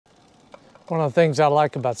One of the things I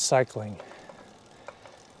like about cycling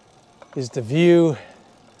is the view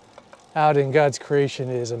out in God's creation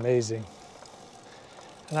is amazing.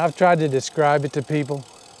 And I've tried to describe it to people.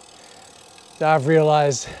 I've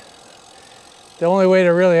realized the only way to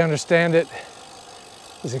really understand it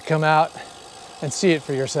is to come out and see it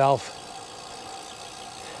for yourself.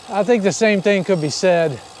 I think the same thing could be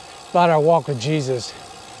said about our walk with Jesus.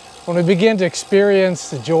 When we begin to experience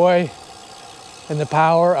the joy and the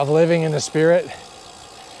power of living in the Spirit,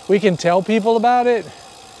 we can tell people about it,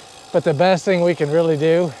 but the best thing we can really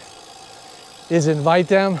do is invite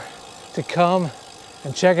them to come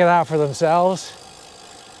and check it out for themselves.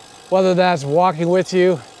 Whether that's walking with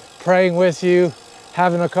you, praying with you,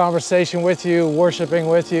 having a conversation with you, worshiping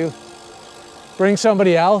with you. Bring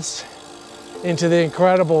somebody else into the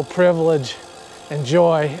incredible privilege and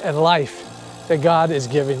joy and life that God is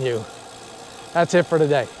giving you. That's it for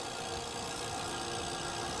today.